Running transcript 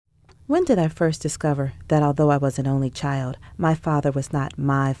When did I first discover that although I was an only child, my father was not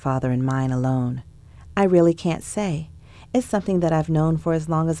my father and mine alone? I really can't say. It's something that I've known for as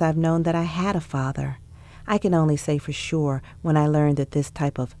long as I've known that I had a father. I can only say for sure when I learned that this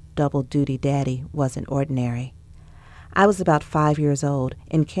type of double-duty daddy wasn't ordinary. I was about 5 years old,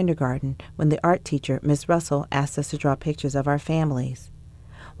 in kindergarten, when the art teacher, Miss Russell, asked us to draw pictures of our families.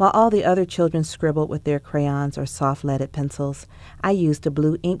 While all the other children scribbled with their crayons or soft-leaded pencils, I used a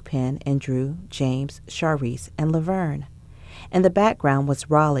blue ink pen and drew James, Charisse, and Laverne. In the background was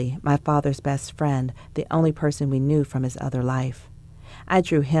Raleigh, my father's best friend, the only person we knew from his other life. I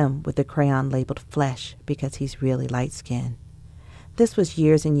drew him with the crayon labeled Flesh because he's really light-skinned. This was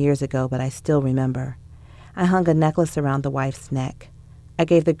years and years ago, but I still remember. I hung a necklace around the wife's neck. I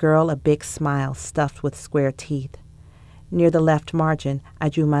gave the girl a big smile stuffed with square teeth. Near the left margin, I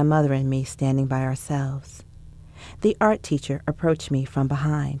drew my mother and me standing by ourselves. The art teacher approached me from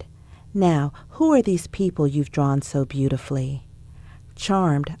behind. "Now, who are these people you've drawn so beautifully?"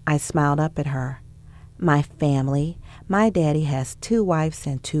 Charmed, I smiled up at her. "My family. My daddy has 2 wives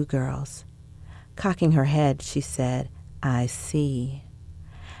and 2 girls." Cocking her head, she said, "I see."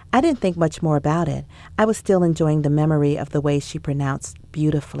 I didn't think much more about it. I was still enjoying the memory of the way she pronounced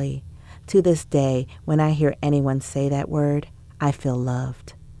beautifully. To this day, when I hear anyone say that word, I feel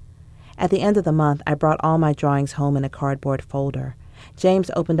loved. At the end of the month, I brought all my drawings home in a cardboard folder.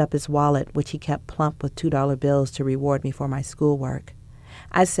 James opened up his wallet, which he kept plump with $2 bills to reward me for my schoolwork.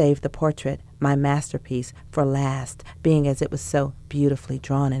 I saved the portrait, my masterpiece, for last, being as it was so beautifully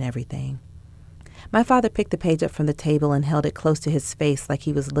drawn and everything. My father picked the page up from the table and held it close to his face like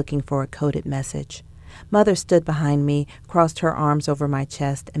he was looking for a coded message. Mother stood behind me, crossed her arms over my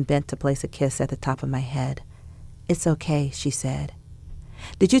chest, and bent to place a kiss at the top of my head. "It's okay," she said.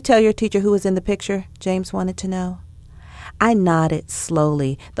 "Did you tell your teacher who was in the picture?" James wanted to know. I nodded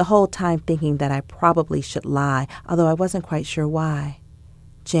slowly, the whole time thinking that I probably should lie, although I wasn't quite sure why.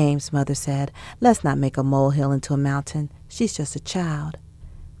 "James," Mother said, "let's not make a molehill into a mountain. She's just a child."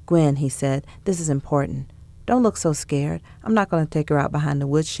 "Gwen," he said, "this is important. Don't look so scared. I'm not going to take her out behind the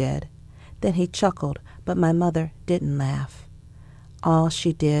woodshed." Then he chuckled, but my mother didn't laugh. All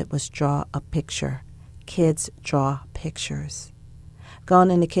she did was draw a picture. Kids draw pictures. "Go on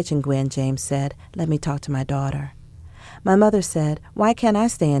in the kitchen, Gwen," James said. "Let me talk to my daughter." My mother said, "Why can't I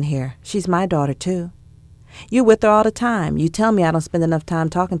stay in here? She's my daughter, too." "You're with her all the time. You tell me I don't spend enough time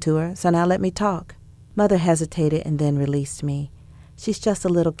talking to her, so now let me talk." Mother hesitated and then released me. "She's just a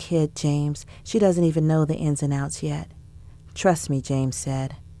little kid, James. She doesn't even know the ins and outs yet." "Trust me," James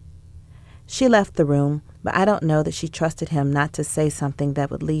said. She left the room, but I don't know that she trusted him not to say something that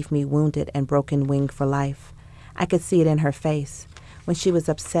would leave me wounded and broken-winged for life. I could see it in her face. When she was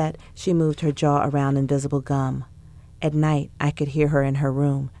upset, she moved her jaw around invisible gum. At night, I could hear her in her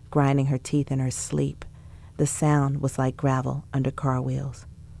room, grinding her teeth in her sleep. The sound was like gravel under car wheels.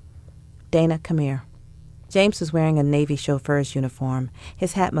 "Dana, come here." James was wearing a Navy chauffeur's uniform.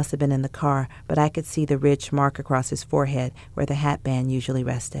 His hat must have been in the car, but I could see the ridged mark across his forehead where the hat band usually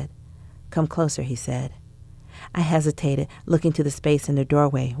rested. "Come closer," he said. I hesitated, looking to the space in the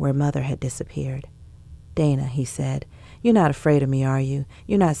doorway where Mother had disappeared. "Dana," he said, "you're not afraid of me, are you?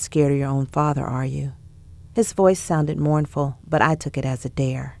 You're not scared of your own father, are you?" His voice sounded mournful, but I took it as a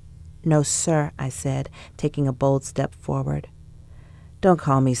dare. "No, sir," I said, taking a bold step forward. "Don't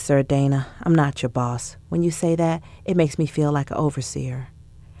call me Sir, Dana. I'm not your boss. When you say that, it makes me feel like an overseer."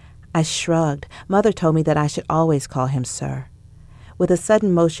 I shrugged. Mother told me that I should always call him Sir. With a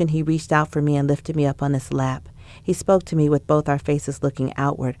sudden motion, he reached out for me and lifted me up on his lap. He spoke to me with both our faces looking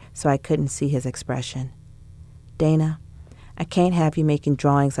outward, so I couldn't see his expression. "Dana, I can't have you making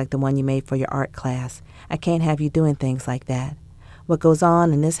drawings like the one you made for your art class. I can't have you doing things like that. What goes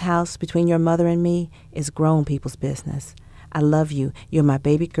on in this house between your mother and me is grown people's business. I love you. You're my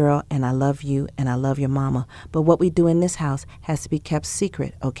baby girl, and I love you, and I love your mama. But what we do in this house has to be kept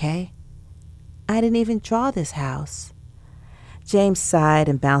secret, okay?" "I didn't even draw this house." James sighed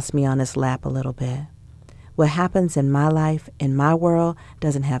and bounced me on his lap a little bit. "What happens in my life, in my world,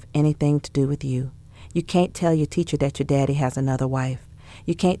 doesn't have anything to do with you. You can't tell your teacher that your daddy has another wife.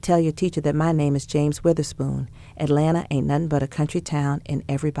 You can't tell your teacher that my name is James Witherspoon. Atlanta ain't nothing but a country town, and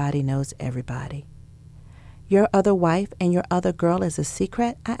everybody knows everybody." "Your other wife and your other girl is a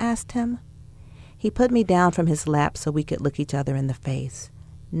secret?" I asked him. He put me down from his lap so we could look each other in the face.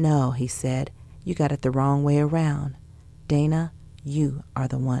 "No," he said, "you got it the wrong way around. Dana, you are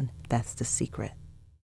the one that's the secret."